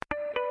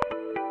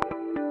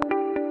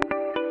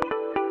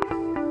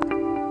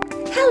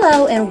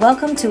Hello and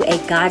welcome to a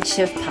God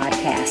Shift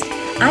podcast.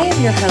 I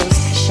am your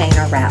host,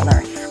 Shana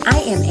Rattler. I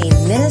am a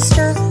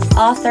minister,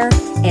 author,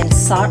 and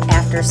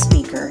sought-after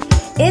speaker.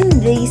 In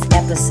these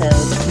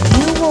episodes,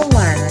 you will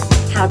learn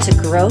how to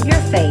grow your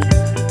faith,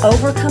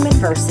 overcome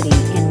adversity,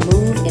 and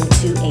move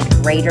into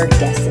a greater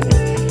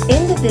destiny.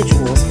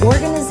 Individuals,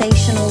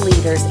 organizational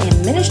leaders,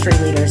 and ministry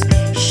leaders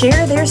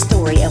share their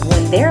story of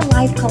when their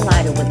life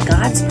collided with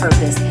God's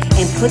purpose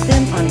and put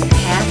them on the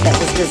path that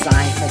was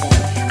designed for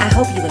them. I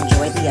hope you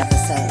enjoyed the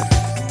episode.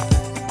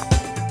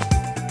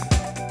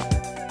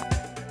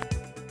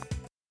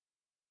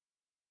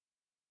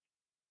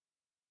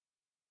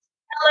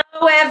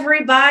 Hello,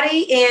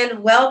 everybody,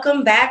 and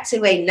welcome back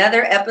to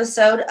another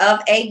episode of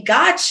A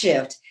God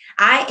Shift.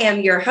 I am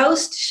your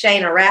host,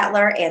 Shana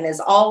Rattler, and as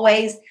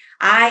always,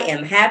 I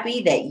am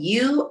happy that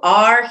you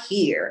are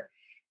here.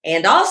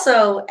 And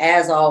also,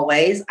 as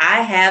always,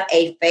 I have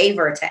a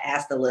favor to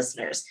ask the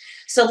listeners.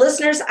 So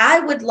listeners, I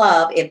would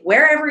love if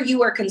wherever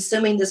you are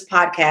consuming this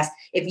podcast,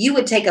 if you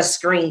would take a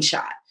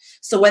screenshot.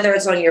 So whether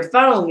it's on your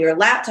phone, your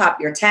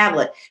laptop, your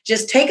tablet,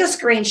 just take a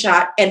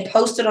screenshot and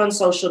post it on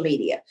social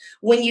media.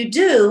 When you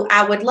do,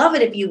 I would love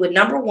it if you would,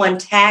 number one,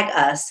 tag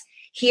us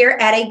here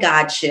at A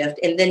God Shift.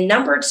 And then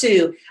number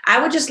two,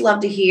 I would just love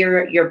to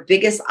hear your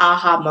biggest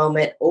aha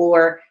moment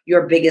or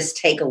your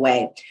biggest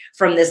takeaway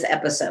from this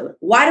episode.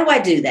 Why do I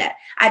do that?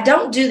 I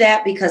don't do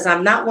that because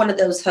I'm not one of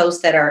those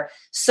hosts that are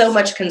so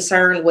much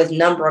concerned with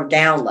number of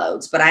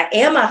downloads, but I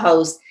am a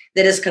host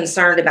that is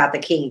concerned about the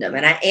kingdom.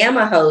 And I am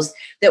a host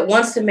that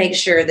wants to make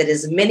sure that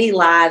as many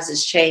lives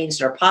as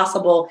changed are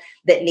possible,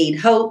 that need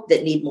hope,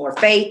 that need more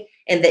faith,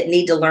 and that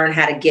need to learn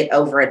how to get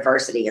over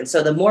adversity. And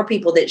so the more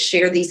people that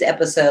share these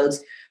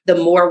episodes, the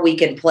more we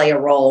can play a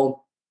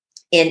role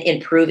in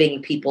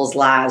improving people's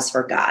lives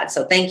for God.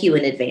 So thank you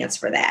in advance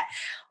for that.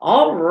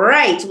 All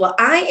right. Well,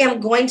 I am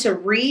going to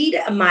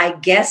read my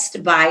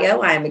guest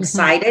bio. I'm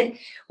excited.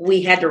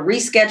 We had to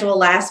reschedule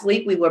last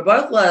week. We were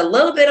both a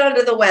little bit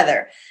under the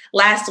weather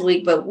last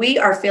week, but we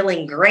are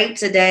feeling great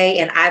today.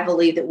 And I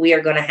believe that we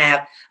are going to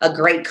have a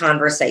great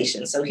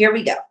conversation. So here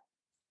we go.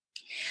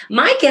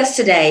 My guest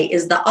today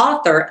is the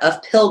author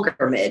of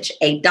Pilgrimage,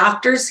 A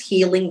Doctor's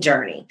Healing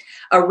Journey,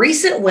 a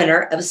recent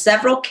winner of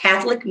several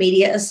Catholic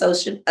Media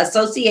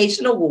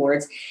Association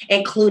awards,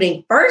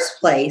 including first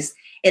place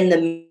in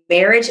the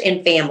marriage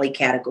and family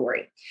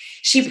category.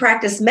 She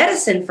practiced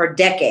medicine for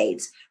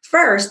decades,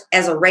 first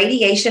as a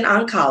radiation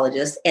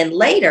oncologist and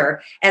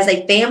later as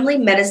a family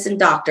medicine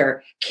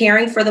doctor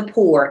caring for the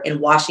poor in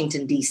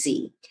Washington,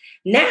 D.C.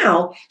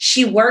 Now,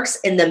 she works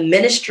in the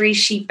ministry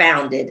she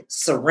founded,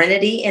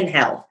 Serenity and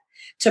Health,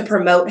 to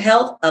promote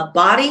health of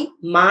body,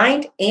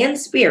 mind, and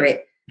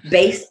spirit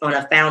based on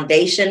a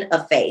foundation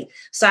of faith.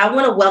 So I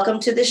want to welcome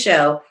to the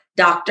show,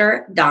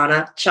 Dr.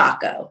 Donna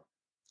Chacko.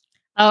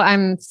 Oh,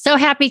 I'm so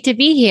happy to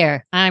be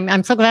here.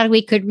 I'm so glad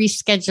we could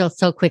reschedule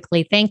so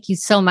quickly. Thank you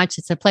so much.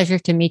 It's a pleasure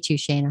to meet you,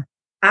 Shana.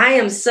 I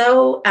am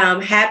so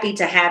happy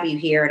to have you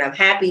here, and I'm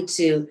happy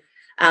to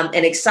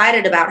and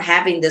excited about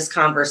having this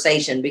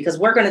conversation because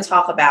we're going to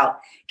talk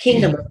about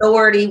kingdom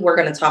authority. We're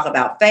going to talk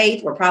about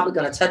faith. We're probably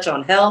going to touch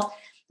on health.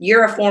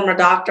 You're a former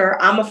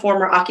doctor. I'm a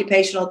former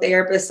occupational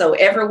therapist. So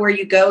everywhere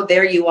you go,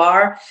 there you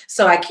are.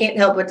 So I can't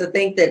help but to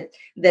think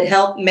that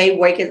health may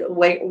work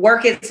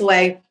its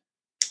way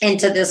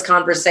into this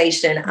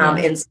conversation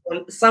in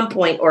some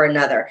point or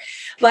another.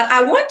 But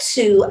I want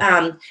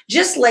to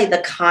just lay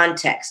the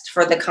context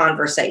for the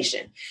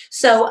conversation.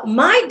 So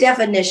my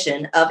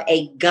definition of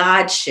a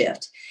God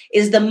shift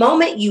is the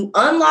moment you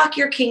unlock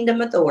your kingdom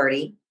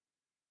authority,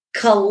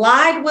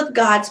 collide with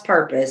God's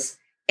purpose,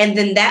 and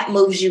then that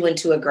moves you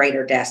into a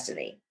greater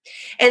destiny.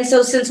 And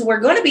so since we're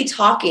going to be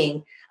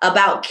talking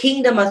about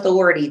kingdom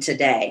authority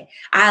today,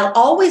 I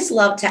always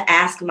love to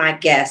ask my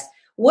guests,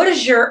 what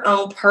is your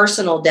own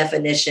personal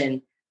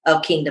definition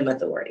of kingdom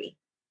authority?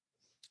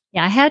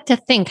 Yeah, I had to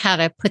think how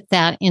to put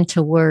that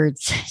into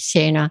words,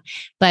 Shana.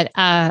 But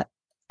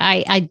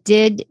I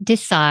did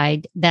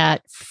decide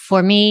that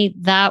for me,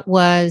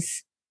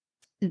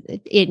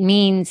 it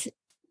means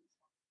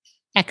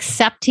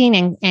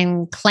accepting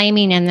and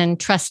claiming and then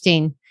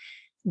trusting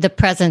the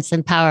presence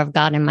and power of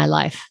God in my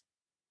life.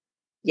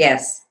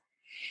 Yes.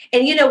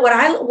 And you know what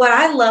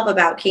I love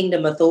about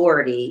kingdom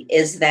authority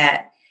is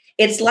that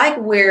it's like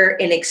we're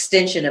an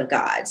extension of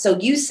God. So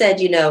you said,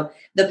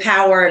 the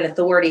power and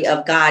authority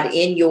of God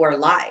in your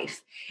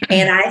life.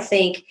 And I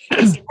think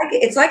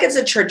it's like it's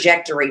a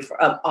trajectory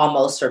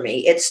almost for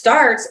me. It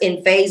starts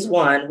in phase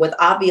one with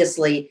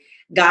obviously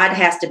God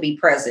has to be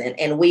present.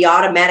 And we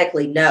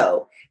automatically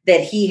know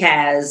that he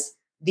has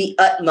the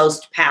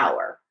utmost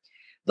power.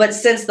 But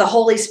since the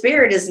Holy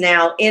Spirit is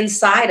now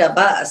inside of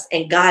us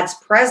and God's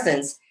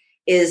presence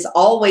is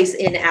always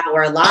in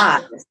our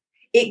lives,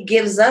 it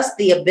gives us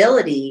the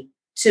ability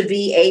to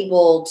be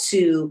able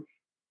to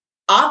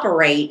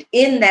operate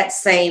in that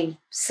same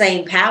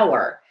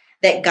power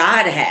that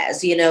God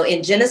has.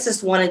 In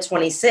Genesis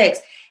 1:26,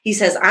 he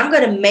says, I'm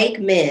going to make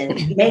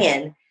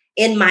man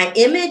in my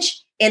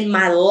image, in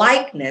my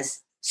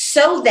likeness,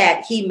 so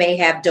that he may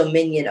have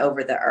dominion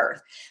over the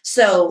earth.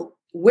 So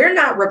we're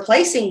not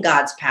replacing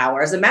God's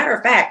power. As a matter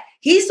of fact,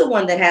 he's the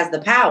one that has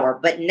the power.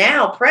 But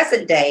now,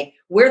 present day,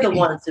 we're the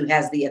ones who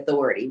has the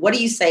authority. What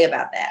do you say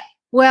about that?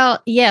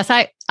 Well, yes,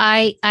 I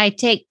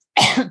take,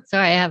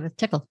 sorry, I have a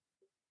tickle.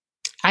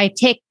 I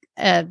take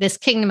this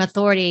kingdom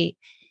authority,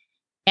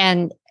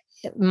 and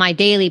my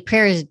daily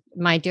prayers,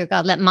 my dear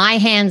God, let my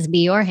hands be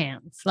your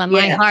hands. Let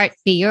my heart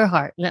be your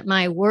heart. Let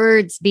my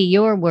words be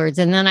your words.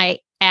 And then I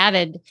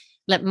added,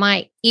 let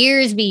my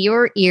ears be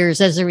your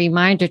ears, as a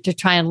reminder to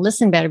try and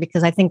listen better,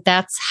 because I think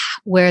that's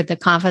where the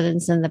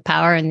confidence and the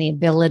power and the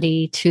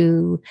ability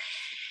to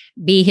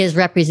be his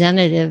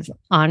representative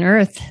on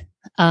earth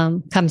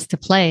comes to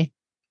play.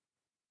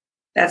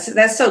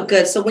 That's so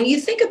good. So when you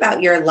think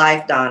about your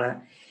life,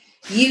 Donna,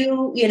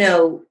 you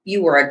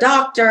were a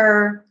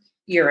doctor,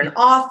 you're an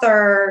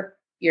author,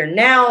 you're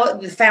now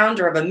the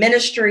founder of a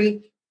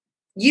ministry.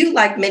 You,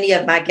 like many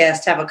of my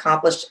guests, have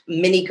accomplished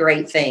many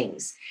great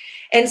things.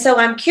 And so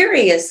I'm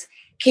curious,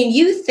 can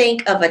you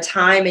think of a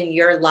time in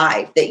your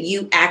life that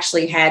you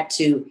actually had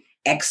to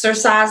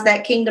exercise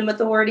that kingdom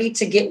authority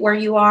to get where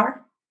you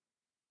are?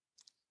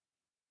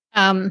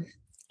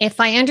 If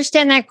I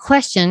understand that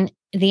question,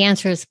 the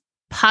answer is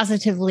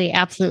positively,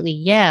 absolutely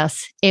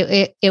yes.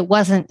 It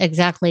wasn't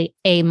exactly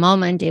a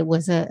moment. It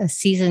was a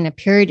season, a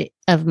period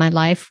of my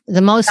life,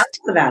 the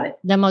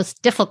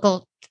most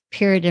difficult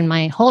period in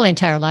my whole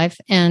entire life,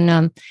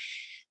 and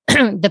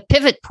the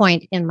pivot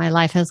point in my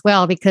life as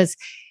well, because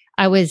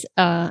I was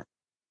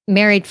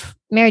married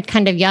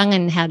kind of young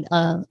and had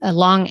a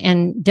long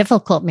and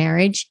difficult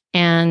marriage,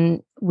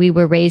 and we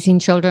were raising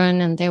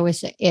children, and there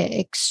was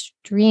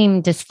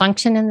extreme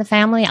dysfunction in the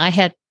family. I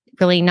had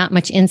really not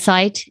much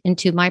insight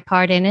into my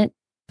part in it,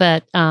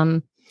 but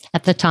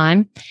at the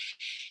time,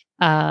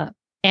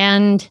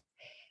 and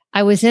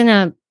I was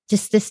in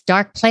just this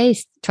dark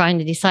place trying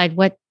to decide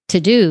what to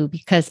do,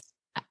 because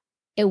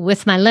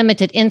with my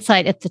limited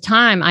insight at the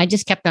time, I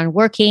just kept on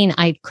working.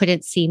 I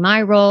couldn't see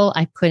my role.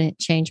 I couldn't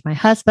change my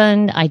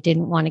husband. I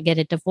didn't want to get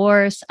a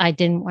divorce. I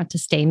didn't want to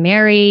stay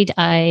married.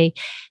 I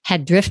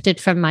had drifted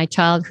from my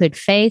childhood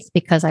faith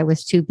because I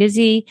was too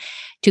busy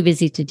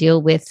to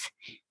deal with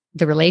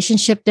the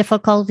relationship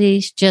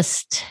difficulties.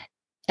 Just,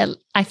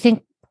 I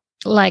think,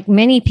 like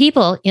many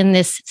people in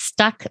this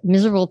stuck,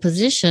 miserable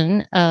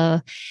position,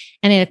 and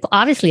it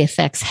obviously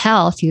affects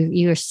health.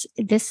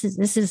 This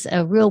is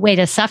a real way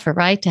to suffer,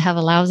 right? To have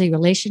a lousy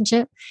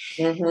relationship.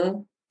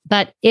 Mm-hmm.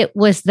 But it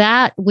was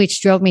that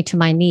which drove me to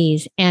my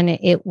knees, and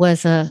it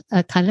was a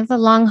kind of a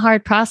long,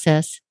 hard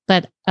process.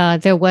 But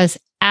there was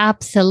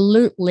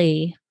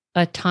absolutely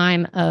a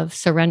time of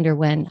surrender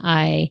when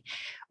I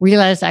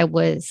realized I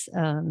was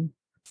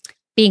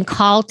being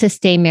called to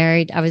stay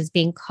married. I was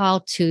being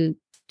called to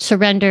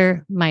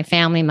surrender my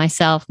family,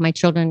 myself, my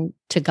children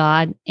to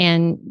God,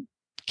 and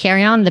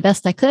carry on the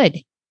best I could.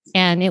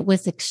 And it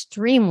was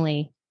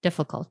extremely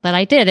difficult, but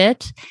I did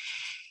it.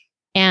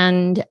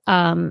 And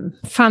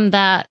from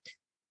that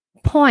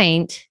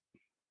point,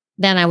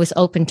 then I was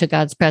open to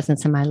God's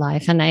presence in my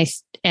life, and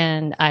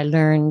I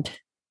learned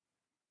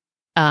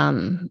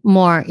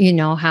more,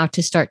 how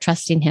to start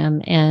trusting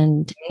Him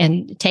and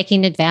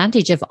taking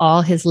advantage of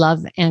all His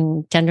love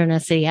and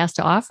tenderness that He has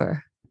to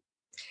offer.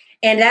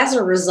 And as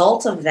a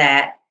result of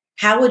that,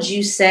 how would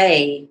you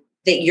say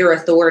that your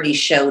authority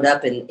showed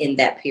up in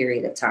that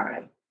period of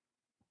time?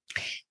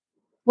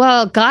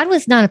 Well, God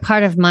was not a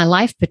part of my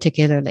life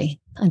particularly,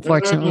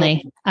 unfortunately.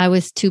 Mm-hmm. I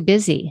was too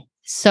busy.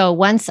 So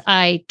once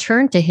I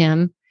turned to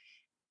Him,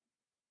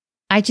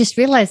 I just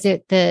realized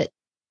that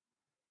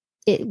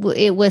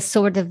it was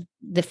sort of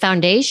the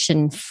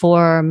foundation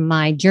for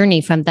my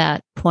journey from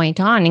that point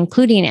on,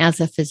 including as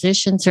a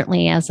physician,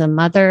 certainly as a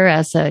mother,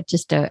 as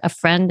just a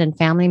friend and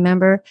family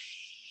member,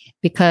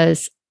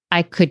 because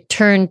I could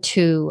turn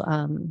to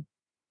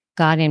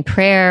God in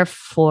prayer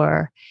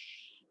for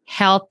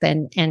help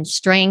and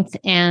strength,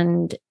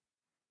 and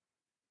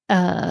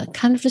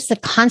kind of just a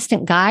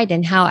constant guide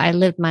in how I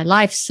lived my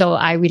life. So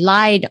I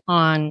relied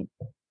on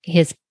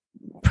His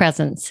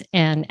presence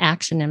and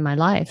action in my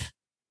life.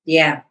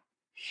 Yeah.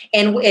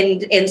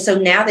 And so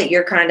now that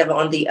you're kind of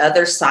on the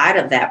other side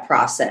of that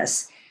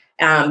process,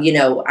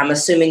 I'm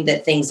assuming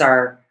that things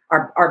are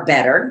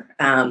better.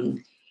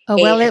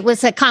 Well, it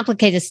was a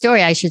complicated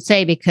story, I should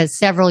say, because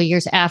several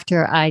years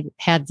after I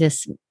had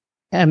this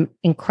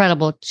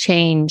incredible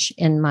change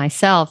in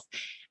myself,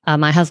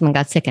 my husband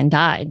got sick and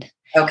died.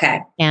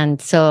 Okay.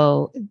 And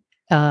so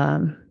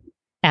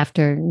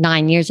after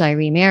 9 years, I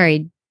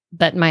remarried,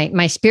 but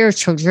my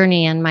spiritual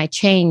journey and my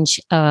change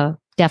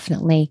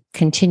definitely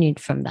continued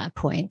from that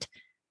point.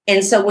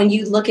 And so when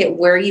you look at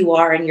where you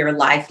are in your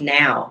life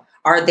now,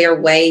 are there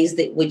ways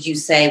that would you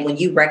say when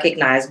you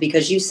recognize,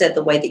 because you said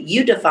the way that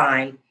you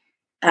define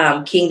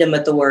kingdom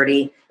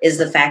authority is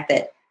the fact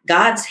that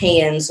God's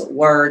hands,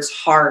 words,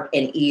 heart,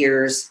 and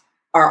ears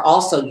are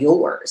also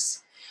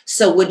yours.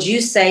 So would you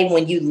say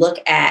when you look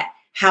at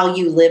how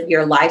you live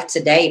your life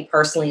today,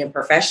 personally and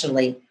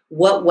professionally,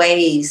 what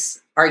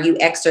ways are you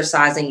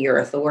exercising your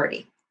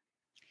authority?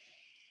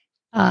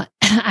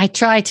 I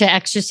try to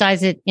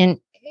exercise it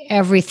in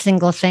every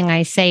single thing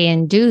I say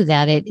and do,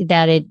 that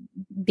it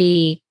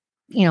be,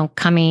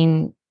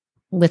 coming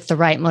with the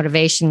right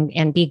motivation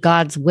and be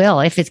God's will.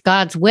 If it's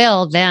God's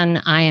will,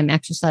 then I am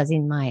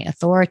exercising my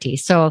authority.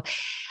 So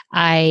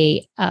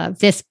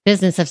this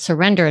business of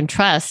surrender and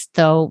trust,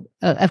 though,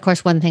 of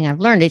course, one thing I've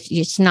learned,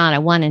 it's not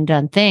a one and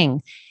done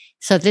thing.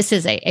 So this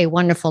is a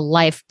wonderful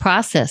life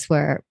process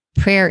where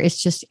prayer is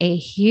just a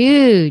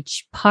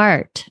huge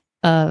part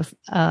of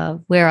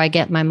where I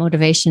get my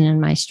motivation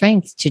and my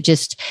strength to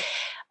just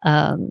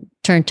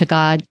turn to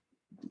God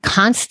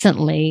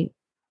constantly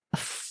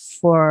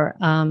for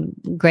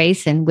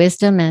grace and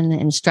wisdom and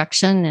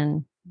instruction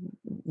and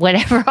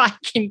whatever I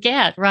can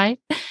get, right?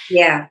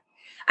 Yeah.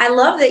 I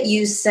love that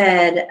you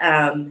said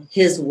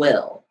his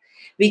will,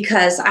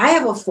 because I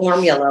have a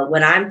formula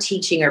when I'm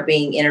teaching or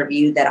being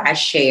interviewed that I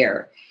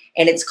share,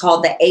 and it's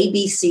called the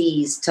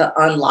ABCs to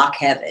unlock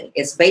heaven.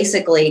 It's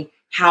basically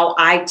how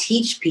I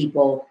teach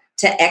people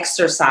to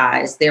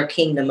exercise their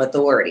kingdom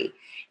authority.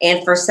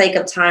 And for sake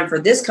of time for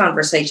this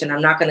conversation,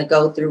 I'm not going to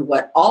go through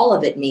what all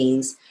of it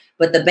means,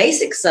 but the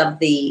basics of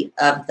the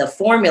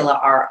formula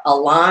are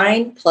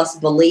align plus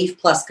belief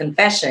plus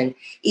confession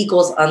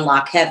equals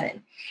unlock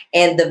heaven.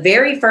 And the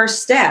very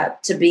first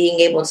step to being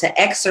able to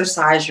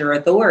exercise your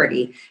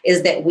authority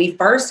is that we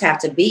first have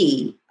to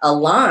be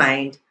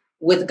aligned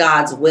with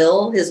God's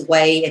will, his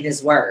way, and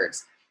his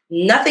words.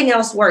 Nothing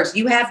else works.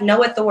 You have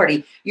no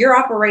authority. You're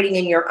operating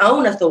in your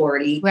own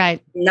authority,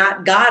 right?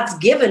 Not God's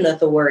given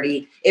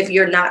authority if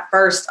you're not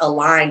first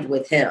aligned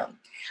with him.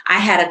 I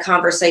had a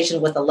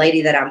conversation with a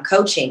lady that I'm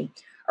coaching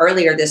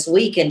earlier this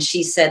week, and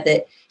she said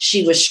that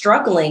she was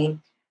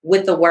struggling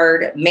with the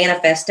word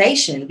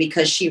manifestation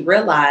because she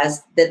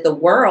realized that the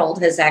world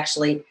has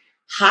actually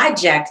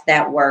hijacked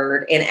that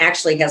word and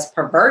actually has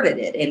perverted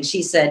it. And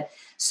she said,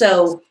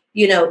 so,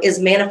 is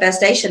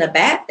manifestation a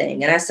bad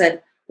thing? And I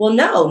said, well,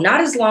 no, not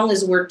as long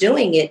as we're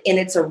doing it in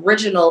its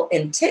original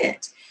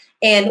intent.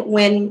 And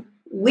when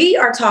we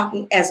are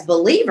talking as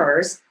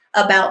believers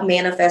about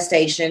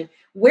manifestation,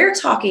 we're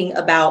talking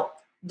about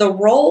the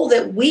role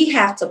that we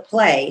have to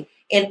play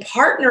in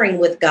partnering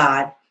with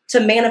God to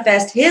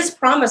manifest his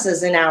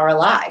promises in our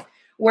life.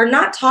 We're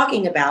not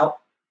talking about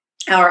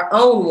our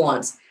own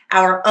wants,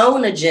 our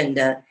own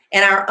agenda,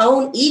 and our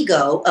own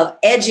ego of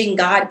edging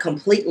God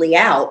completely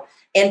out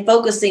and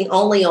focusing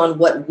only on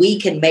what we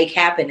can make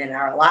happen in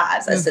our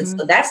lives. I said,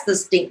 so that's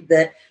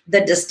the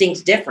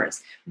distinct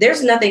difference.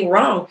 There's nothing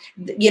wrong.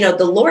 The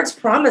Lord's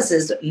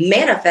promises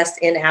manifest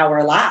in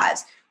our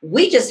lives.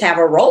 We just have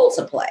a role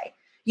to play.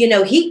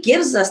 He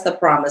gives us the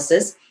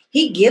promises.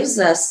 He gives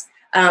us,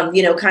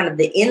 kind of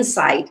the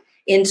insight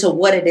into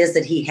what it is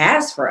that he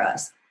has for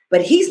us,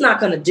 but he's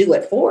not going to do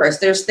it for us.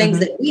 There's things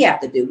that we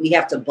have to do. We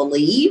have to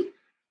believe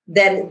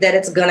that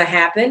it's going to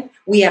happen.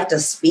 We have to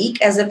speak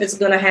as if it's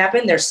going to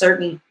happen. There's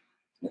certain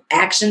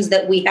actions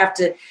that we have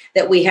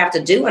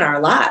to do in our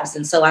lives.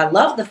 And so I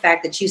love the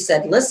fact that you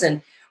said,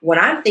 listen, when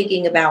I'm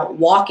thinking about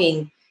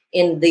walking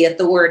in the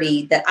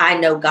authority that I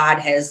know God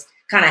has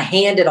kind of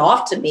handed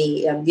off to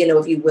me,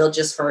 if you will,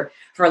 just for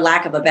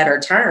lack of a better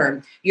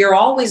term, you're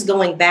always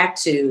going back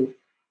to,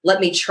 let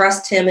me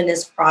trust him in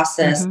his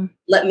process.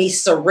 Let me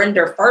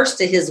surrender first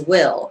to his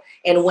will.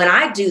 And when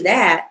I do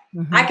that,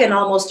 I can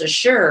almost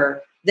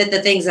assure that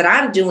the things that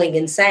I'm doing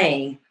and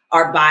saying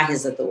are by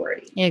his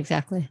authority.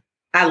 Exactly.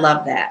 I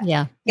love that.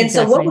 Yeah. And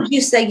so what would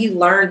you say you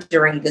learned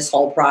during this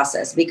whole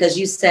process? Because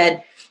you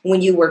said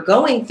when you were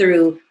going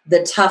through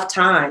the tough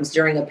times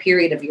during a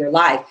period of your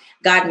life,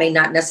 God may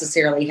not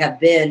necessarily have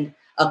been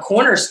a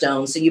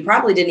cornerstone. So you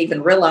probably didn't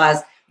even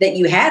realize that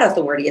you had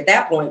authority at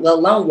that point, let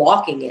alone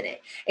walking in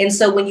it. And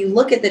so when you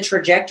look at the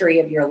trajectory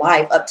of your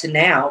life up to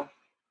now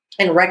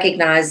and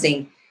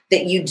recognizing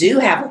that you do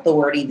have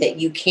authority that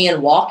you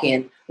can walk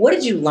in, what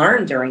did you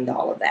learn during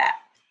all of that?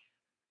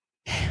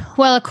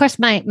 Well, of course,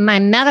 my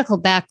medical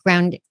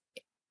background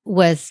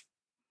was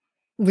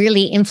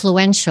really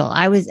influential.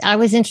 I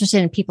was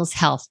interested in people's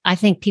health. I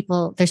think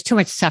there's too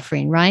much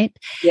suffering, right?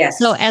 Yes.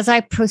 So as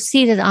I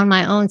proceeded on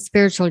my own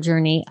spiritual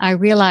journey, I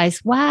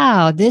realized,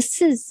 wow,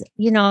 this is,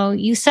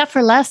 you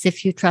suffer less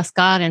if you trust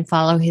God and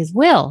follow his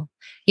will.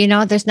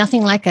 There's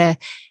nothing like a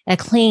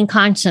clean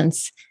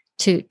conscience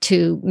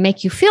to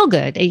make you feel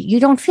good. You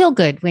don't feel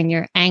good when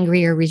you're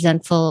angry or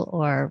resentful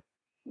or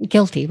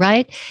guilty,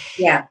 right?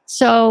 Yeah.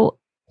 So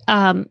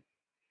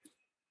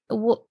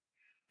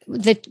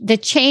the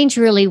change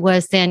really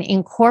was then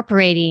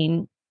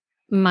incorporating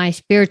my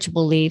spiritual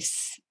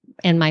beliefs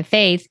and my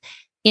faith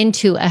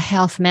into a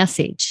health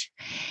message.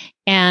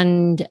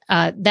 And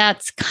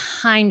that's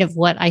kind of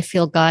what I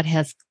feel God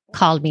has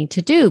called me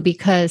to do,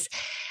 because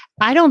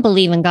I don't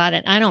believe in God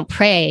and I don't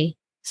pray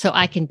so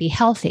I can be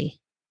healthy.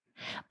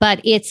 But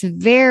it's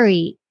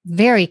very,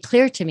 very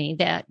clear to me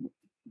that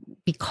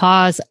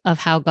because of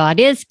how God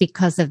is,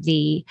 because of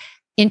the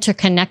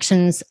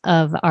interconnections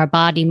of our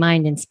body,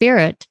 mind, and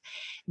spirit,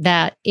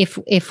 that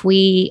if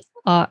we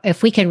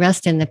if we can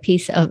rest in the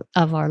peace of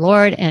our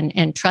Lord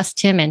and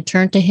trust him and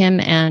turn to him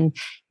and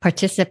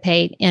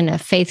participate in a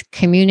faith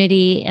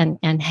community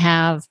and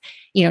have,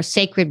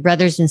 sacred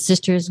brothers and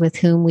sisters with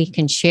whom we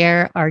can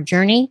share our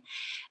journey,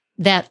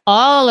 that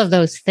all of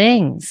those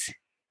things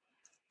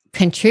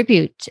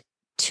contribute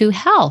to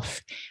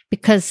health,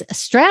 because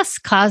stress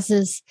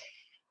causes,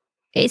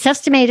 it's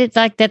estimated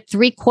like that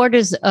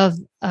 3/4 of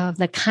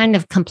the kind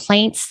of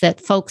complaints that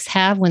folks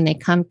have when they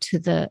come to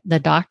the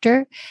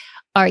doctor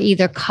are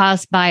either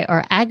caused by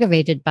or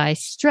aggravated by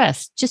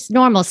stress. Just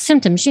normal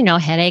symptoms,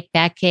 headache,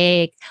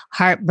 backache,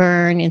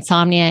 heartburn,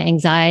 insomnia,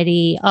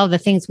 anxiety, all the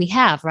things we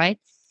have, right?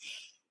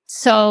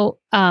 So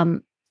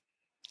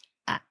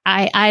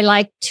I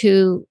like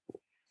to,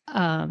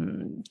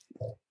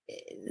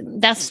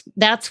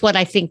 that's what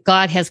I think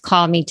God has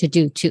called me to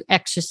do, to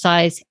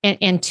exercise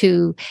and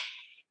to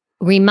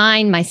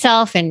remind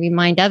myself and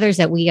remind others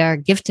that we are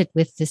gifted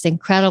with this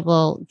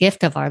incredible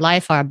gift of our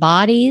life, our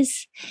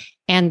bodies,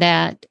 and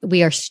that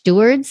we are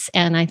stewards.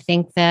 And I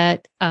think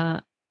that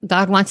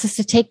God wants us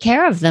to take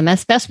care of them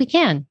as best we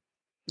can.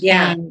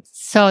 Yeah. And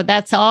so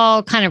that's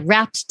all kind of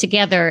wrapped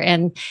together.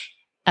 And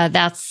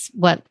that's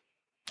what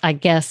I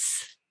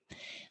guess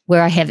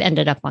where I have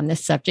ended up on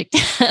this subject.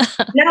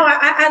 No,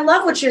 I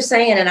love what you're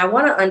saying. And I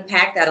want to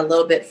unpack that a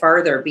little bit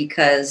further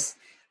because,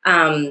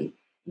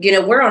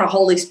 we're on a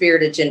Holy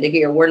Spirit agenda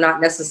here. We're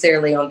not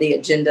necessarily on the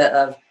agenda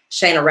of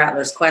Shana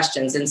Rattler's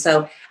questions. And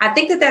so I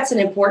think that that's an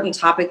important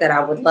topic that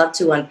I would love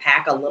to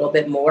unpack a little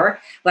bit more.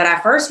 But I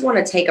first want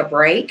to take a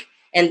break.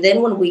 And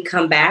then when we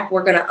come back,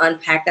 we're going to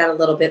unpack that a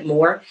little bit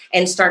more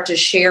and start to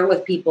share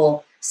with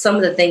people some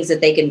of the things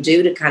that they can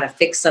do to kind of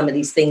fix some of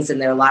these things in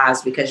their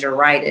lives, because you're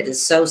right, it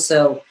is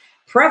so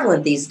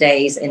prevalent these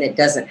days, and it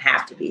doesn't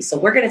have to be. So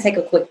we're going to take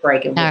a quick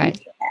break and we'll be back.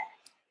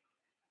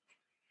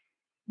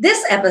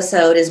 This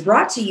episode is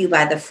brought to you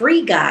by the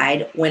free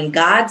guide, When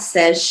God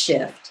Says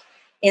Shift.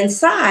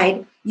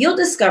 Inside, you'll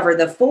discover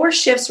the 4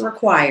 shifts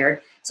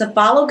required to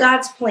follow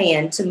God's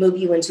plan to move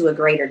you into a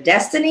greater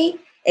destiny,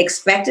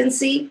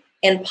 expectancy,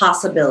 and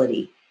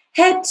possibility.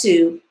 Head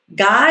to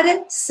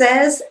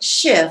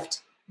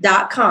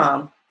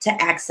GodSaysShift.com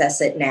to access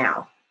it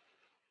now.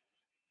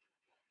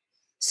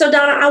 So,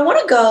 Donna, I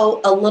want to go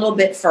a little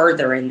bit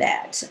further in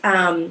that.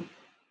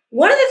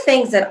 One of the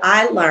things that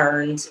I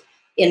learned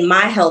in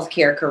my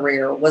healthcare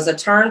career was a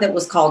term that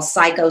was called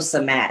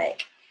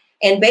psychosomatic.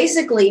 And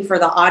basically, for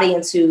the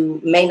audience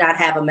who may not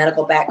have a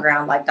medical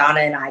background like Donna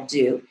and I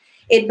do,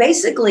 it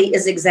basically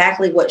is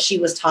exactly what she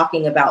was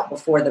talking about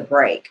before the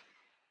break.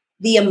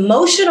 The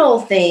emotional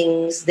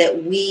things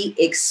that we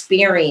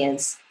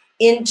experience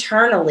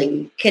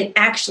internally can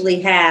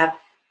actually have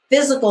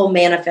physical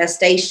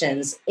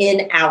manifestations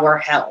in our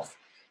health.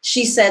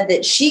 She said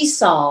that she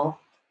saw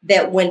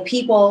that when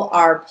people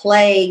are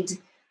plagued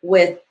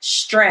with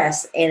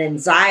stress and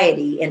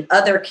anxiety and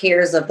other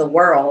cares of the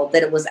world,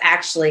 that it was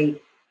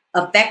actually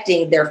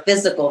affecting their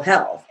physical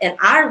health. And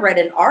I read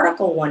an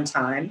article one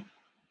time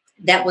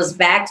that was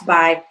backed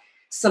by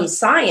some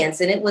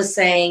science, and it was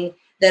saying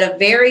that a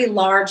very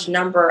large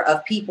number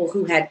of people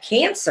who had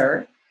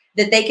cancer,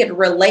 that they could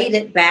relate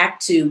it back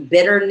to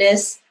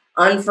bitterness,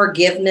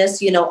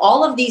 unforgiveness,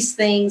 all of these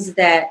things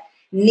that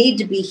need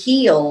to be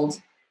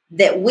healed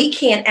that we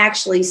can't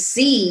actually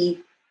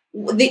see.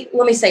 Let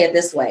me say it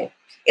this way.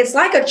 It's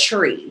like a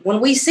tree. When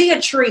we see a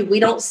tree,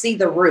 we don't see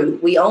the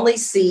root. We only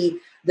see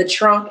the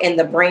trunk and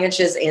the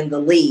branches and the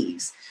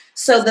leaves.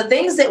 So the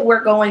things that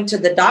we're going to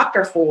the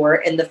doctor for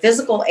and the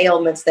physical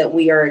ailments that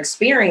we are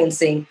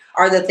experiencing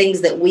are the things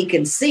that we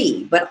can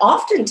see. But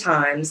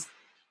oftentimes,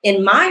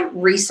 in my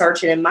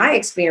research and in my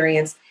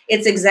experience,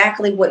 it's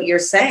exactly what you're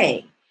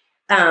saying,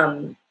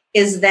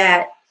 is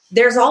that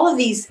there's all of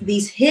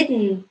these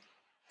hidden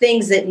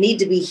things that need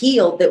to be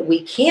healed that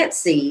we can't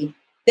see,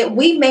 that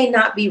we may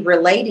not be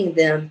relating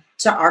them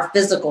to our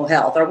physical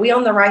health. Are we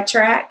on the right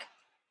track?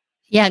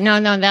 Yeah, no,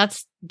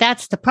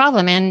 that's the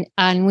problem.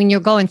 And when you're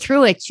going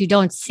through it, you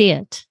don't see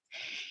it.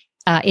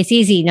 It's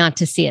easy not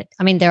to see it.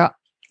 I mean,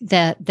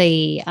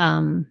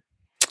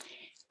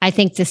 I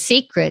think the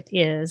secret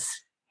is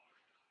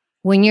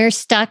when you're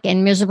stuck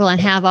and miserable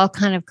and have all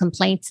kind of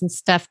complaints and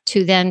stuff,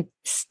 to then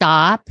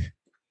stop,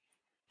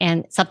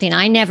 and something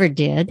I never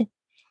did,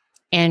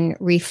 and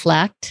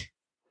reflect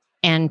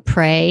and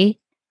pray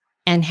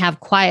and have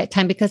quiet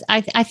time. Because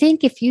I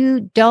think if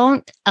you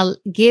don't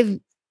give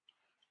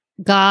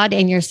God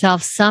and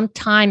yourself some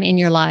time in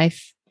your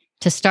life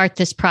to start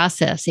this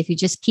process, if you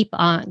just keep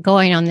on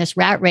going on this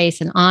rat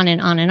race and on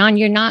and on and on,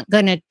 you're not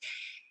going to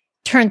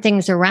turn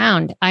things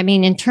around. I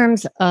mean, in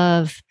terms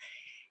of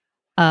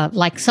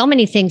like so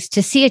many things,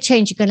 to see a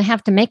change, you're going to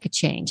have to make a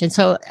change. And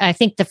so I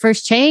think the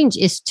first change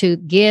is to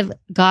give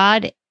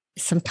God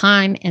some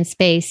time and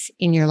space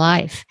in your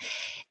life.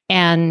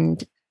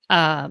 And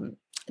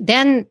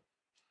then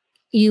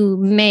you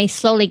may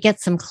slowly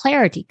get some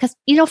clarity, because,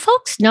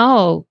 folks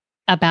know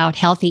about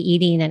healthy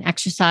eating and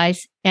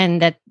exercise,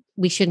 and that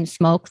we shouldn't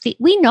smoke.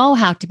 We know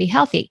how to be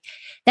healthy.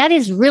 That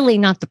is really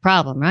not the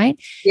problem, right?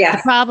 Yeah.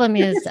 The problem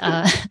is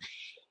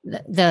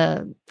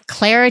the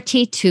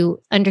clarity to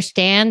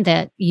understand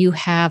that you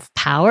have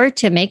power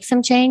to make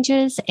some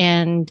changes,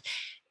 and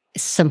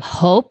some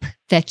hope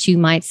that you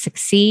might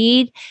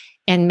succeed,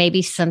 and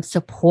maybe some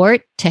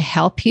support to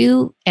help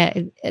you,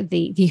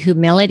 the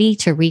humility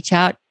to reach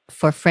out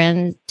for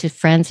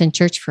friends in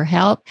church for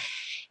help,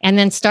 and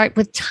then start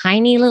with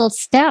tiny little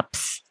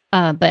steps.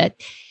 But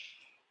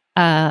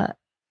I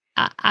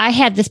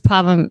had this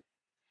problem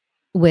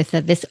with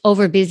this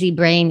overbusy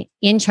brain,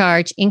 in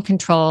charge, in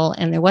control,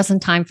 and there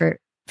wasn't time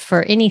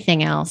for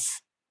anything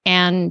else.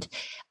 And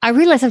I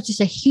realized that was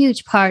just a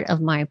huge part of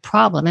my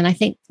problem. And I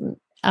think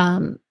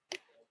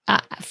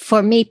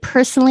for me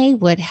personally,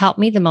 what helped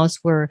me the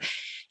most were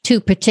two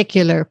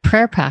particular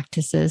prayer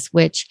practices,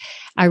 which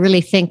I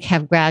really think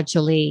have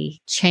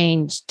gradually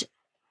changed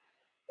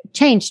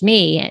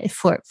me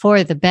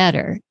for the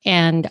better,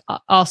 and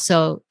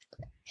also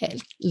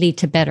lead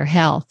to better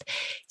health.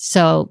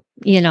 So,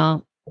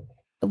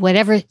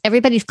 whatever,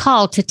 everybody's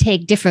called to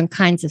take different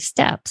kinds of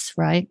steps,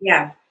 right?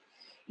 Yeah.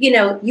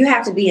 You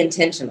have to be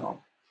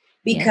intentional,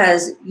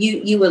 because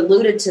you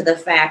alluded to the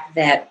fact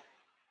that,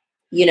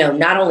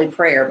 not only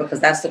prayer, because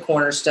that's the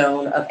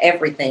cornerstone of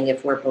everything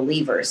if we're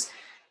believers,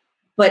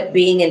 but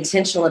being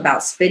intentional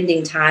about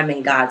spending time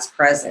in God's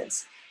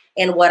presence.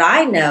 And what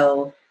I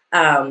know,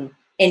 and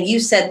you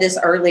said this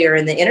earlier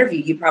in the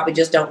interview, you probably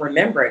just don't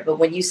remember it, but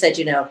when you said,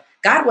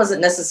 God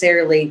wasn't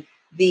necessarily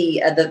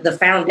the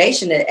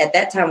foundation at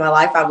that time of my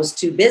life, I was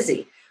too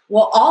busy.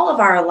 Well, all of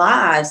our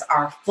lives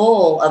are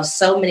full of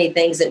so many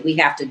things that we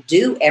have to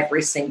do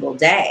every single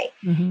day.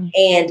 Mm-hmm.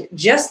 And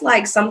just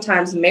like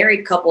sometimes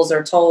married couples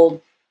are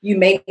told you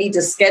may need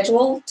to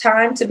schedule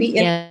time to be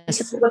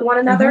intimate with one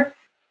another. Mm-hmm.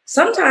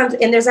 Sometimes,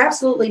 and there's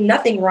absolutely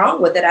nothing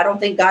wrong with it. I don't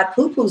think God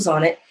poo-poos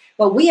on it,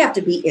 but we have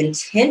to be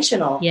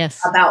intentional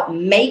about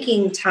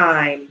making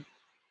time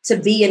to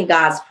be in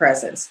God's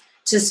presence,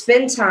 to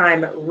spend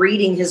time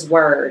reading his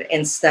word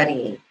and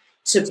studying,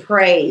 to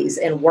praise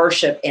and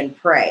worship and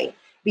pray.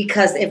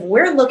 Because if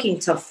we're looking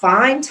to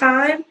find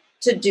time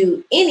to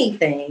do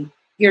anything,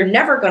 you're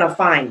never going to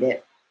find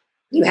it.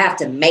 You have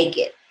to make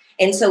it.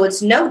 And so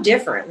it's no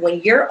different when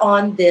you're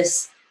on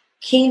this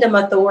kingdom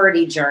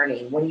authority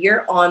journey, when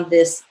you're on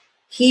this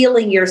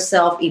healing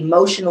yourself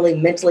emotionally,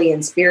 mentally,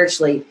 and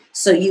spiritually,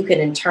 so you can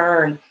in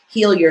turn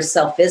heal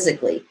yourself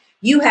physically.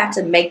 You have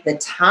to make the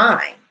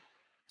time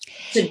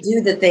to do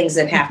the things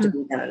that have to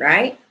be done,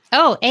 right?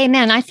 Oh,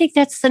 amen. I think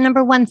that's the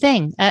number one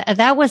thing.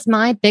 That was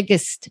my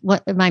biggest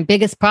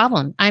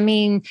problem. I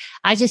mean,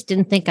 I just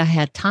didn't think I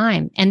had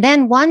time. And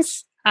then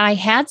once I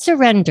had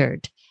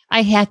surrendered,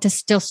 I had to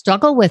still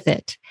struggle with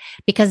it,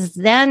 because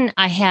then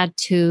I had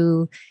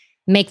to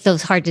make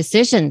those hard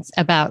decisions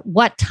about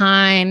what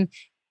time,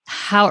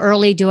 how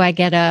early do I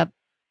get up?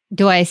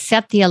 Do I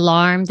set the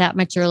alarm that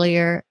much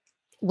earlier?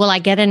 Will I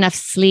get enough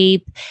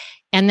sleep?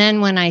 And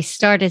then when I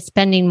started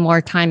spending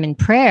more time in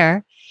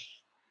prayer,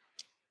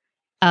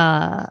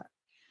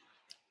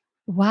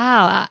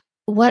 what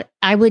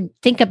I would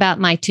think about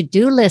my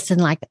to-do list and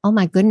like, oh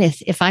my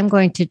goodness, if I'm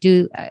going to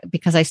do,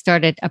 because I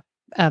started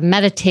a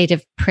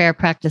meditative prayer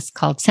practice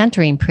called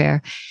centering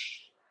prayer.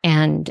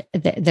 And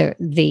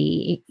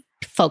the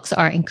folks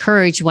are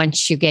encouraged,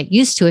 once you get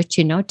used to it,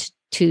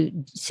 to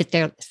sit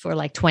there for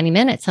like 20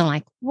 minutes. I'm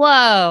like,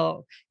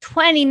 whoa,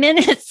 20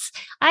 minutes.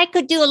 I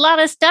could do a lot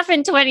of stuff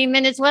in 20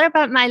 minutes. What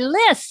about my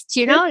list?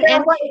 And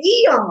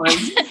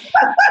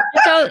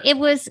so it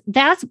was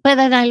but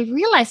then I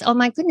realized, oh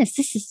my goodness,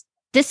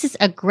 this is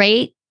a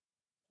great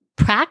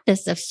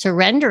practice of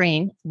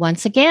surrendering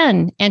once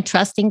again and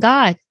trusting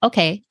God.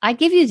 Okay, I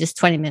give you this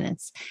 20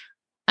 minutes.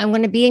 I'm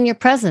going to be in your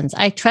presence.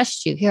 I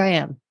trust you. Here I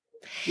am.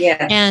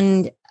 Yeah.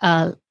 And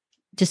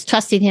just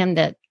trusting him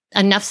that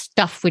enough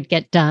stuff would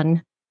get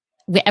done.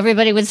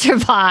 Everybody would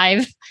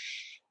survive.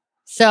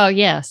 So,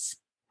 yes.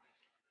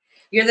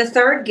 You're the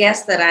third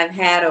guest that I've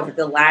had over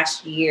the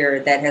last year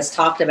that has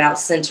talked about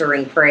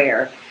centering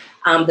prayer.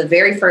 The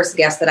very first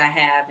guest that I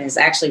have has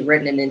actually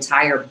written an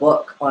entire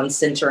book on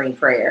centering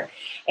prayer.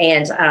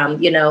 And, I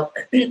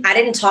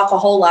didn't talk a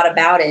whole lot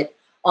about it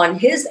on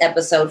his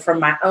episode from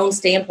my own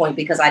standpoint,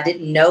 because I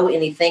didn't know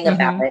anything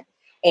about it.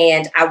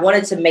 And I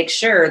wanted to make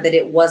sure that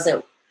it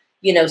wasn't,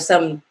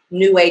 some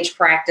new age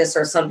practice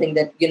or something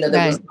that,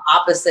 that was the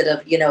opposite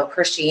of,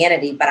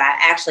 Christianity. But I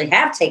actually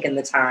have taken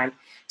the time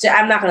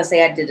I'm not going to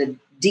say I did a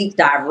deep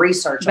dive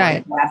research on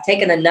it, but I've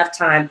taken enough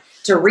time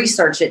to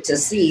research it to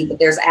see that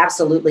there's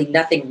absolutely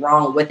nothing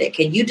wrong with it.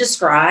 Can you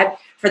describe,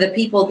 for the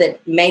people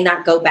that may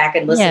not go back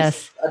and listen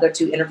to the other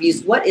two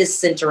interviews, what is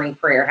centering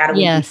prayer? How do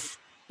we do it?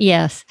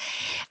 Yes.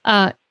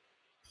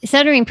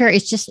 Centering prayer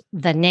is just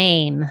the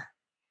name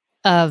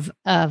of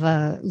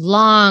a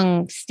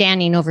long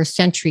standing over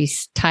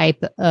centuries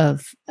type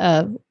of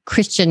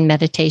Christian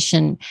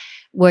meditation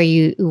where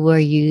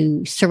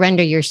you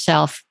surrender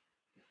yourself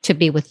to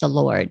be with the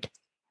Lord.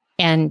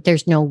 And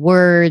there's no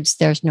words,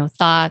 there's no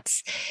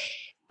thoughts.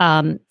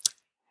 40,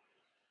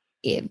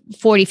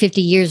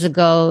 50 years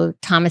ago,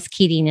 Thomas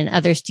Keating and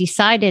others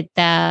decided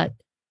that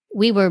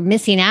we were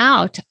missing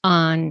out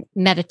on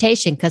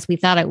meditation because we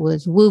thought it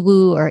was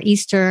woo-woo or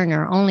Eastern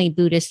or only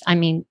Buddhist. I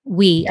mean,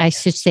 I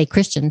should say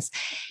Christians.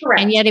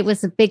 Correct. And yet it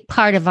was a big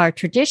part of our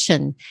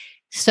tradition.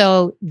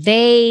 So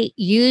they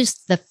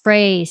used the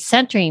phrase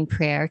centering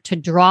prayer to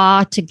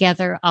draw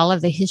together all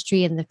of the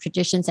history and the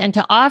traditions and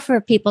to offer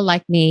people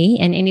like me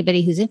and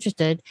anybody who's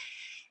interested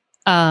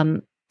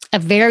a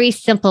very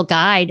simple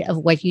guide of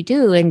what you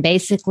do. And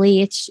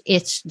basically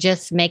it's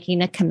just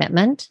making a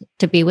commitment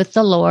to be with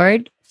the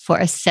Lord for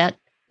a set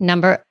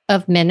number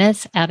of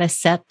minutes at a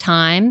set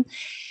time.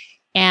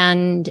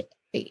 And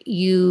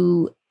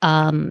you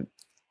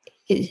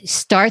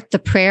start the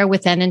prayer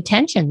with an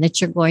intention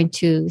that you're going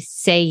to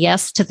say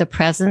yes to the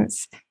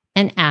presence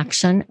and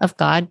action of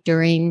God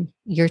during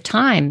your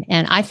time.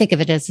 And I think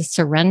of it as a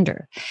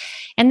surrender.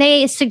 And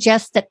they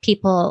suggest that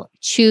people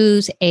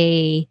choose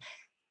a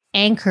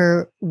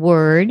anchor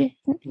word.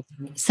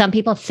 Some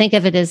people think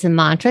of it as a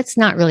mantra. It's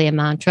not really a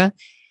mantra,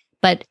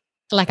 but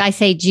like I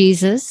say,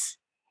 Jesus,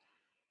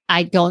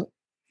 I don't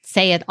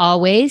say it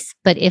always,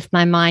 but if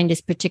my mind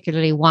is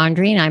particularly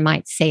wandering, I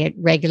might say it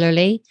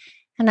regularly.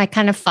 And I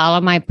kind of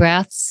follow my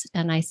breaths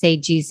and I say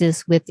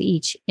Jesus with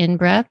each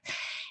in-breath.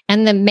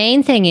 And the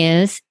main thing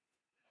is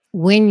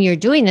when you're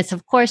doing this,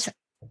 of course,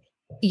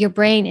 your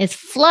brain is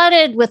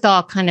flooded with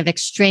all kind of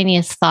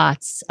extraneous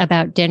thoughts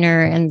about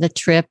dinner and the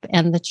trip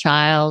and the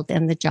child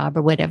and the job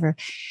or whatever.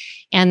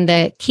 And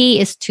the key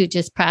is to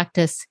just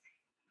practice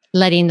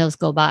letting those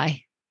go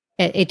by.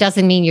 It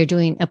doesn't mean you're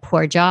doing a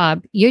poor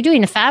job. You're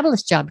doing a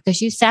fabulous job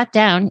because you sat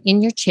down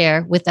in your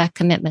chair with that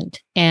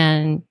commitment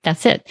and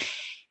that's it.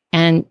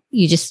 And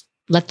you just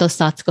let those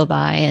thoughts go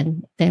by.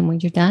 And then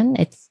when you're done,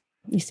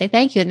 you say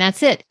thank you and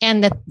that's it.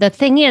 And the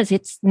thing is,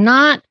 it's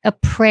not a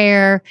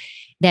prayer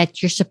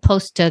that you're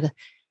supposed to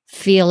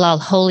feel all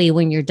holy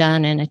when you're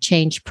done and a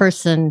changed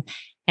person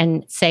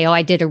and say, oh,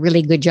 I did a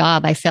really good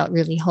job. I felt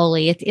really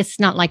holy. It's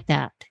not like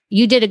that.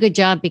 You did a good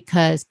job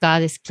because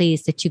God is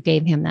pleased that you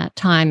gave him that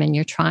time and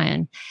you're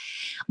trying.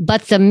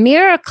 But the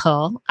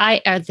miracle,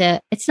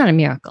 it's not a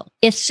miracle.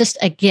 It's just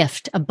a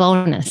gift, a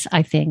bonus,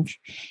 I think,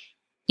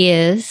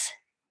 is,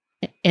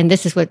 and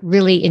this is what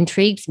really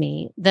intrigues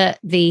me,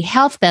 the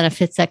health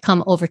benefits that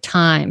come over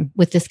time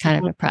with this kind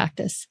of a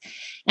practice.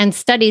 And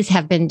studies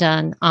have been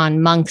done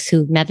on monks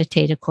who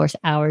meditate, of course,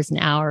 hours and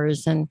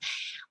hours.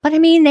 But I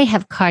mean, they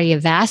have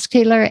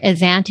cardiovascular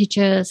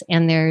advantages,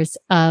 and there's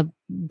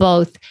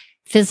both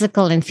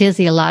physical and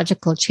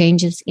physiological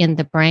changes in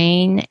the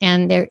brain.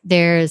 And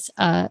there's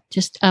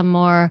just a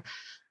more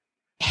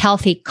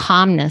healthy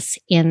calmness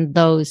in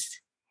those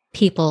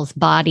people's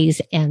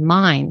bodies and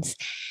minds.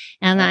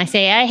 And I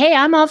say, hey,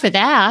 I'm all for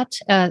that.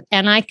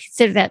 And I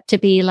consider that to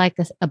be like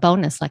a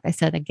bonus, like I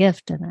said, a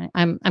gift. And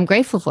I'm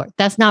grateful for it.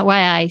 That's not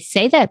why I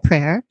say that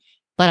prayer,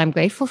 but I'm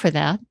grateful for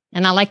that.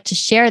 And I like to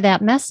share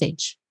that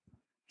message.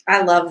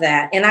 I love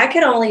that. And I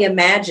can only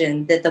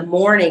imagine that the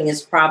morning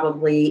is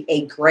probably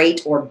a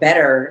great or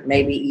better,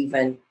 maybe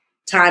even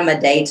time of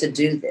day to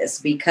do this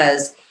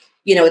because,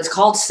 it's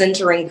called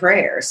centering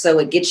prayer. So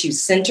it gets you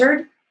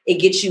centered. It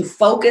gets you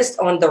focused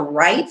on the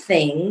right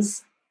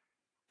things.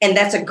 And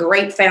that's a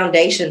great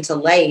foundation to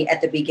lay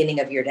at the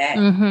beginning of your day.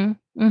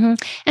 Mm-hmm, mm-hmm.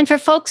 And for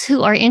folks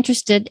who are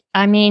interested,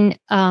 I mean,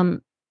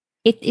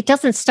 it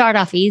doesn't start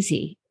off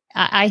easy.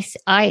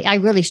 I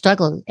really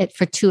struggled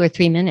for 2 or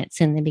 3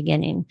 minutes in the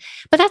beginning,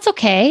 but that's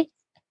okay.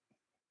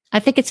 I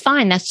think it's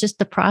fine. That's just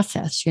the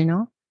process,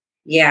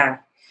 Yeah.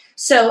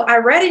 So I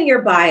read in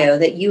your bio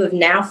that you have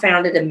now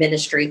founded a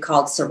ministry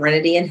called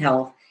Serenity and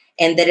Health,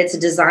 and that it's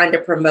designed to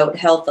promote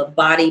health of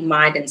body,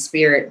 mind, and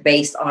spirit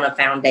based on a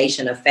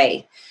foundation of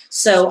faith.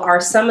 So are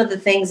some of the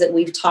things that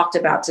we've talked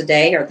about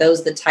today, are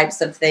those the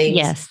types of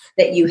things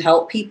that you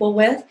help people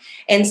with?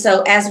 And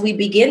so as we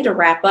begin to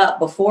wrap up,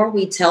 before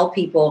we tell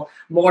people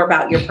more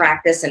about your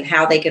practice and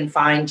how they can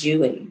find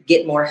you and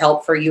get more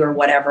help for you or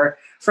whatever,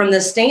 from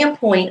the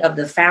standpoint of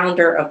the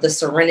founder of the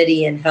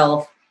Serenity and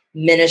Health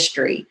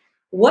Ministry,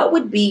 what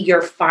would be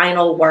your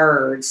final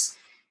words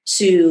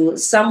to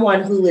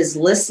someone who is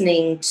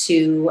listening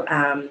to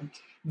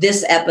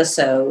this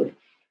episode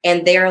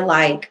and they're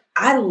like,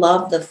 I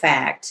love the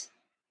fact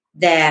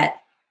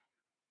that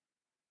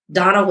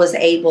Donna was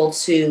able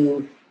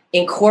to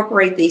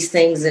incorporate these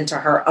things into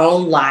her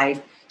own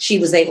life. She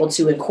was able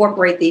to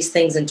incorporate these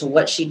things into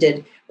what she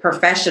did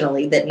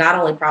professionally that not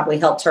only probably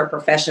helped her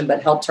profession,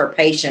 but helped her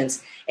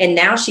patients. And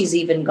now she's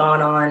even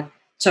gone on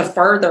to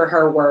further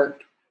her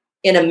work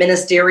in a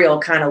ministerial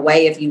kind of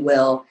way, if you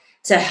will,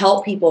 to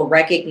help people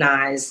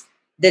recognize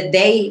that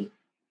they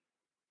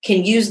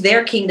can use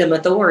their kingdom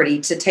authority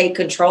to take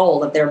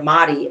control of their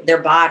body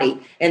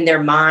and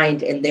their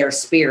mind and their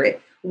spirit.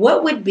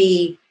 What would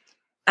be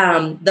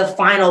the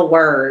final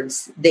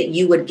words that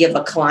you would give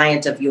a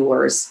client of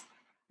yours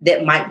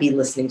that might be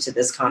listening to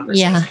this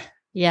conversation?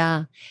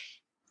 Yeah.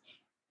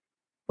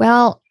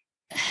 Well,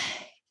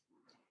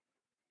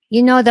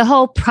 the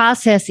whole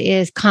process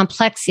is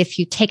complex if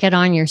you take it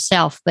on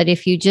yourself. But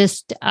if you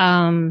just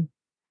have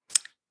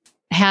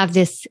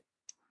this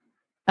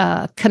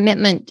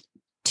commitment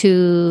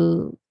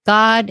to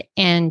God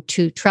and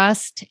to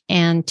trust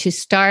and to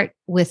start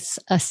with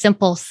a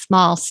simple,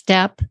 small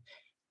step,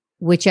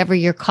 whichever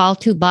you're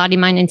called to, body,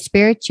 mind, and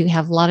spirit. You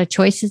have a lot of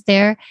choices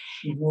there.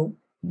 Mm-hmm.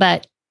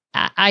 But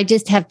I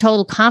just have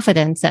total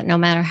confidence that no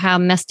matter how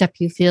messed up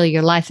you feel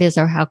your life is,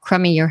 or how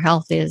crummy your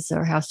health is,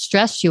 or how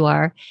stressed you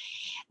are,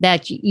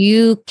 that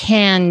you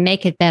can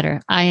make it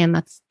better. I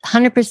am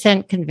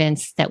 100%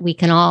 convinced that we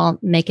can all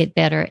make it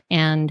better.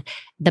 And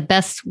the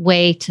best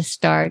way to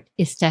start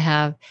is to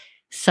have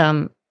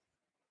some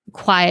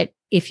quiet,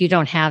 if you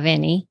don't have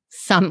any,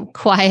 some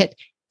quiet,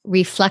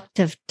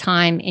 reflective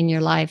time in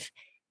your life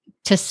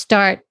to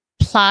start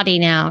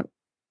plotting out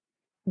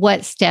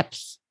what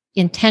steps,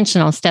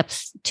 intentional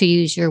steps, to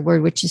use your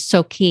word, which is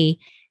so key,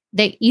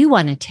 that you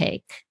want to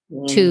take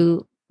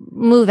to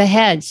move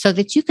ahead so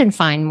that you can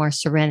find more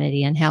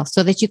serenity and health,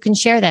 so that you can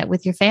share that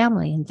with your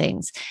family and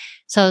things.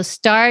 So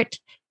start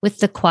with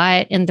the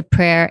quiet and the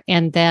prayer,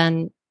 and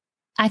then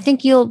I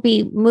think you'll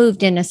be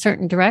moved in a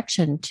certain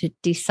direction to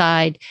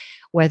decide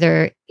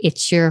whether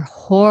it's your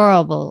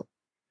horrible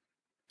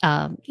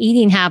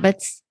eating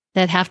habits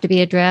that have to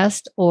be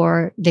addressed,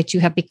 or that you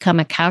have become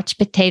a couch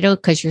potato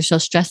because you're so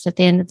stressed at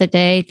the end of the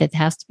day that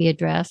has to be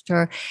addressed,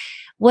 or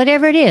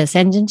whatever it is.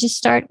 And then just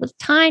start with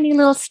tiny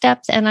little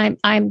steps. And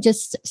I'm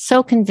just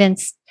so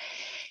convinced,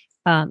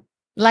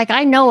 like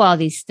I know all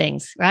these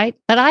things, right?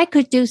 But I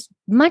could do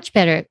much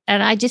better,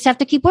 and I just have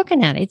to keep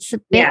working at it. It's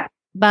a bit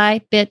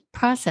by bit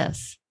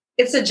process.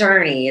 It's a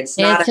journey. It's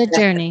not a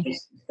journey.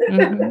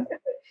 Mm-hmm.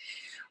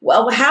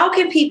 Well, how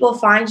can people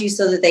find you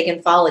so that they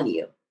can follow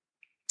you?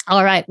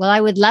 All right. Well,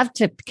 I would love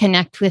to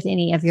connect with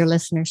any of your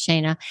listeners,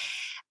 Shana.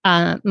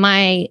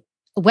 My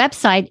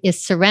website is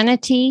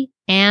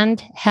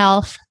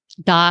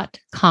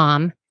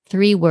serenityandhealth.com,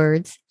 3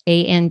 words,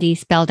 AND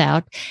spelled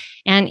out.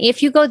 And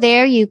if you go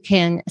there, you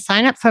can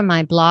sign up for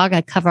my blog.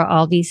 I cover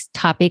all these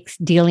topics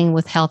dealing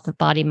with health of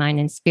body, mind,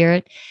 and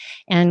spirit.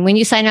 And when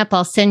you sign up,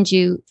 I'll send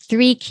you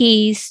 3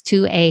 keys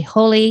to a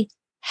holy,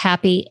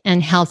 happy,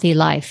 and healthy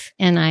life.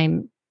 And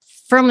I'm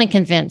firmly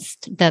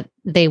convinced that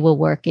they will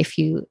work if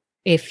you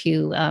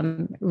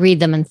read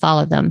them and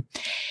follow them.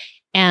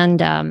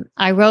 And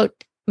I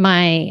wrote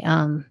my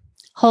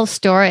whole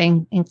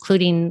story,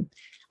 including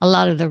a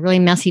lot of the really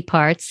messy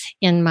parts,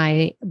 in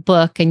my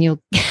book. And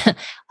you'll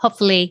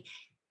hopefully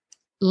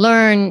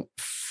learn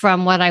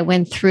from what I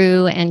went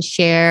through and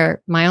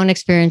share my own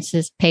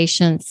experiences,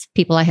 patients,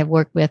 people I have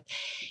worked with.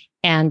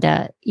 And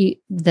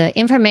the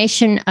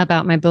information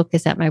about my book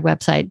is at my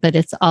website, but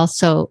it's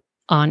also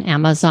on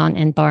Amazon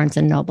and Barnes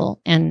and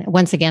Noble. And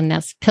once again,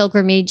 that's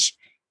Pilgrimage,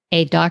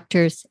 A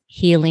Doctor's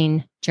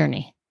Healing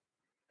Journey.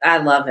 I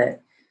love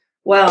it.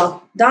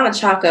 Well, Donna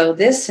Chacko,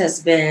 this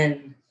has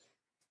been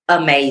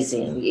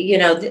amazing. You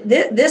know,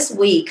 this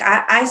week,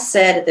 I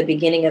said at the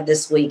beginning of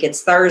this week,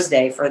 it's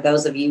Thursday for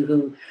those of you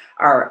who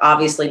are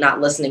obviously not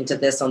listening to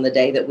this on the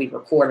day that we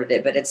recorded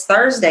it, but it's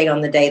Thursday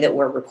on the day that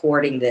we're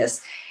recording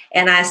this.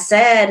 And I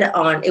said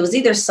it was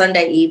either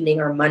Sunday evening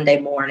or Monday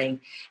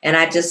morning. And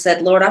I just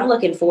said, Lord, I'm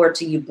looking forward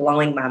to you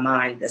blowing my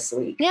mind this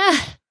week. Yeah.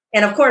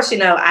 And of course,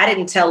 I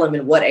didn't tell him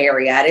in what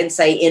area. I didn't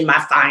say in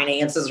my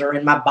finances or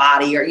in my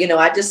body, or,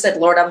 I just said,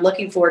 Lord, I'm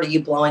looking forward to you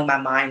blowing my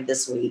mind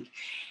this week.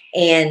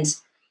 And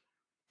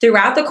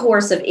throughout the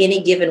course of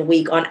any given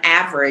week, on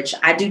average,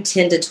 I do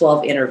 10 to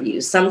 12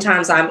 interviews.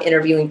 Sometimes I'm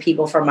interviewing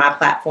people from my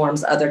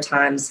platforms. Other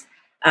times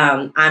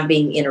I'm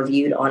being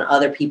interviewed on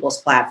other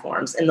people's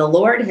platforms. And the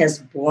Lord has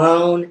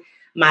blown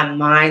my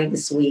mind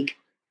this week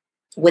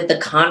with the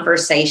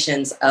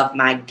conversations of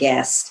my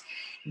guests.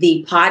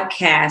 The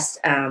podcast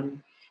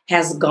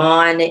has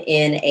gone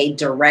in a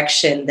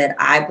direction that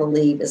I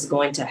believe is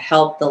going to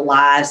help the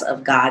lives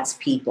of God's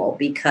people,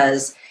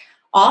 because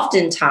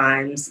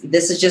oftentimes,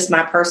 this is just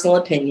my personal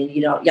opinion,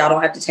 y'all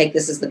don't have to take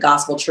this as the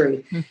gospel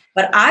truth,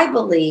 but I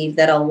believe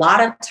that a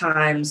lot of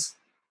times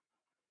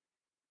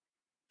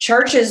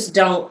churches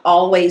don't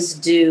always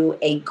do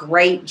a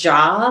great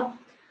job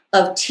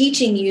of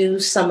teaching you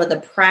some of the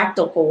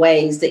practical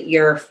ways that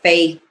your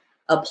faith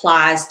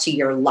applies to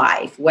your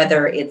life,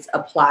 whether it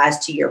applies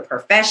to your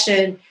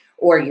profession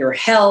or your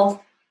health.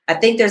 I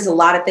think there's a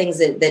lot of things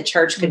that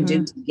church can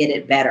do to get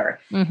it better.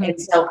 And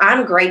so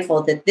I'm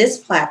grateful that this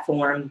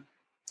platform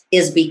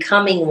is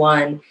becoming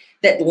one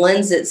that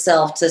lends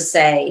itself to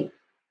say,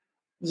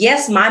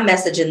 yes, my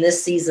message in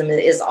this season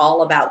is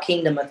all about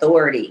kingdom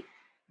authority,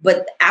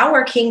 but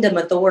our kingdom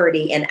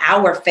authority and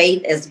our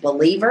faith as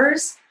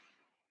believers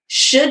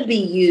should be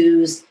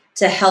used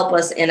to help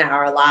us in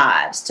our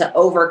lives, to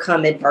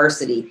overcome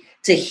adversity,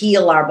 to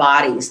heal our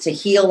bodies, to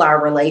heal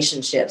our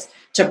relationships,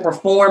 to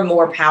perform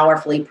more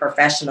powerfully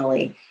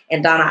professionally.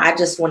 And Donna, I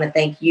just want to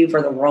thank you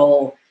for the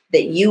role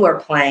that you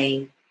are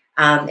playing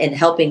in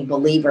helping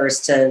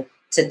believers to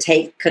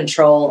take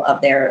control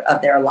of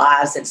their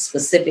lives, and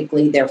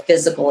specifically their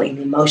physical and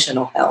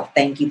emotional health.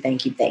 Thank you,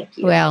 thank you, thank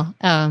you. Well,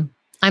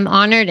 I'm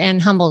honored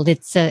and humbled.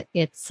 It's a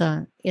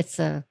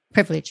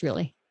privilege,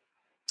 really.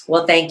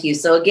 Well, thank you.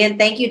 So again,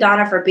 thank you,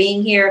 Donna, for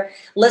being here.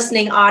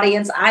 Listening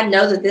audience, I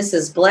know that this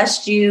has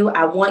blessed you.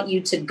 I want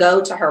you to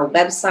go to her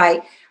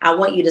website, I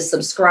want you to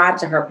subscribe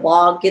to her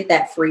blog, get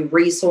that free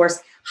resource,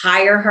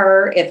 hire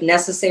her if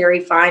necessary,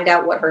 find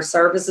out what her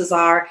services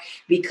are,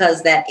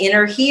 because that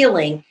inner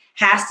healing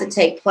has to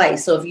take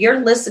place. So if you're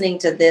listening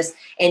to this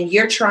and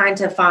you're trying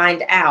to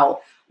find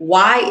out,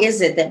 why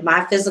is it that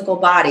my physical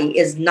body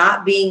is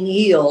not being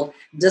healed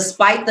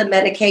despite the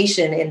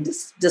medication and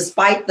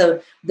despite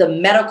the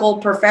medical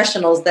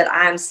professionals that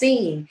I'm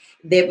seeing?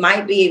 There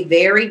might be a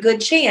very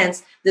good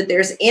chance that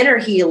there's inner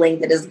healing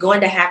that is going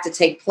to have to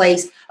take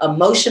place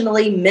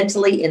emotionally,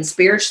 mentally, and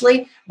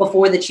spiritually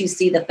before that you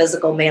see the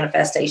physical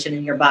manifestation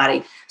in your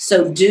body.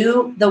 So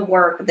do the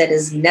work that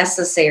is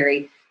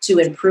necessary to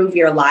improve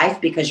your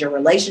life, because your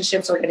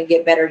relationships are going to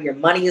get better. Your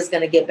money is going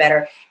to get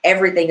better.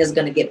 Everything is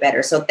going to get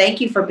better. So thank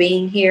you for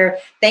being here.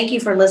 Thank you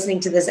for listening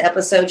to this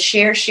episode.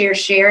 Share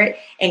it,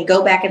 and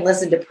go back and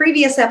listen to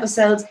previous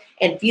episodes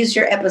and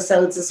future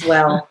episodes as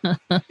well.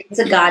 It's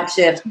a God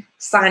Shift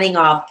signing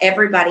off.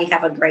 Everybody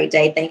have a great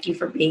day. Thank you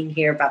for being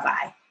here.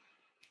 Bye-bye.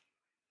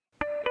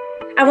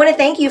 I want to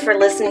thank you for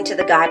listening to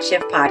the God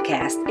Shift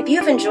podcast. If you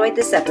have enjoyed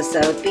this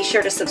episode, be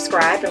sure to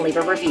subscribe and leave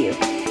a review.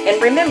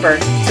 And remember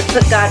to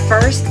put God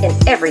first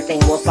and everything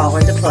will fall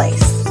into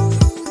place.